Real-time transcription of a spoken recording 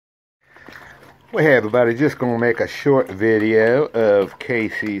Well, hey everybody, just gonna make a short video of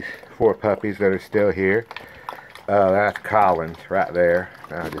Casey's 4 puppies that are still here. That's Collins right there.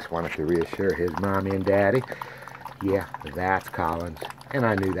 I just wanted to reassure his mommy and daddy. Yeah, that's Collins. And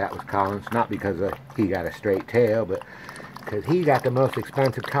I knew that was Collins, not because he got a straight tail, but because he got the most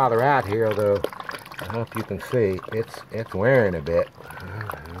expensive collar out here, although I hope you can see it's wearing a bit.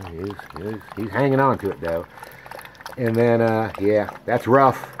 He's hanging on to it though. And then, yeah, that's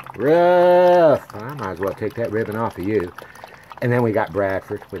Rough. Rough! I might as well take that ribbon off of you. And then we got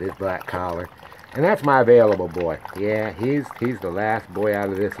Bradford with his black collar. And that's my available boy. Yeah, he's the last boy out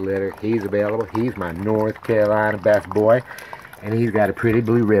of this litter. He's available. He's my North Carolina best boy. And he's got a pretty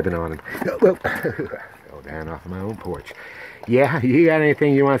blue ribbon on him. Fell down off of my own porch. Yeah, you got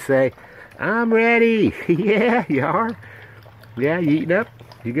anything you want to say? I'm ready. Yeah, you are? Yeah, you eating up?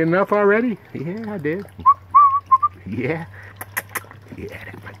 You get enough already? Yeah, I did. Yeah. Yeah,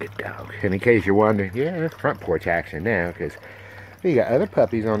 that's my good dog. And in case you're wondering, yeah, it's front porch action now, because we got other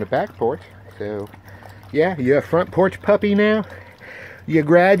puppies on the back porch. So, yeah, you're a front porch puppy now? You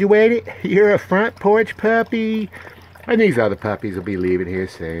graduated? You're a front porch puppy? And these other puppies will be leaving here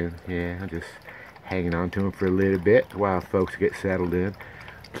soon. Yeah, I'm just hanging on to them for a little bit while folks get settled in.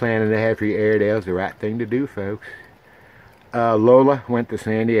 Planning ahead for your Airedales, the right thing to do, folks. Lola went to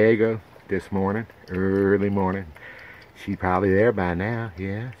San Diego this morning, early morning. She's probably there by now.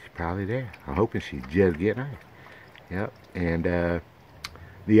 Yeah, she's probably there. I'm hoping she's just getting on. Yep. And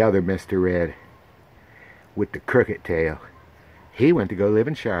the other Mr. Red with the crooked tail, he went to go live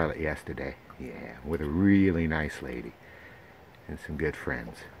in Charlotte yesterday. Yeah, with a really nice lady and some good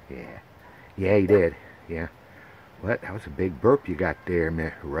friends. Yeah. Yeah, he did. Yeah. What? That was a big burp you got there,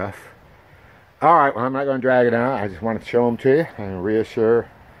 Miss Rough. All right, well, I'm not going to drag it out. I just wanted to show them to you and reassure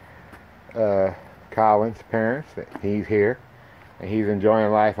Colin's parents that he's here and he's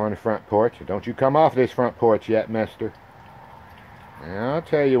enjoying life on the front porch. Don't you come off this front porch yet, mister. And I'll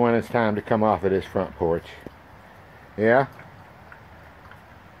tell you when it's time to come off of this front porch. Yeah?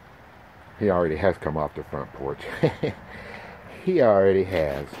 He already has come off the front porch. He already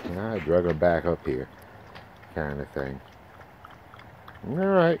has. I drug him back up here, kind of thing.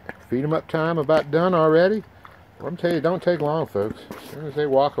 Alright, feed him up time about done already. Well, I'm telling you, don't take long, folks. As soon as they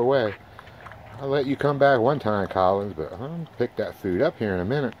walk away, I'll let you come back one time, Collins, but I'll pick that food up here in a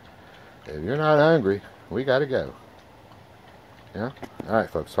minute. If you're not hungry, we gotta go. Yeah? Alright,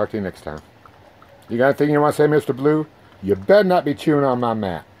 folks, talk to you next time. You got anything you want to say, Mr. Blue? You better not be chewing on my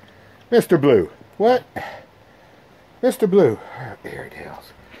mat. Mr. Blue, what? Mr. Blue,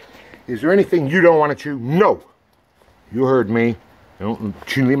 Airedales. Is there anything you don't want to chew? No! You heard me. Don't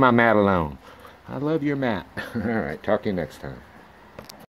leave my mat alone. I love your mat. Alright, talk to you next time.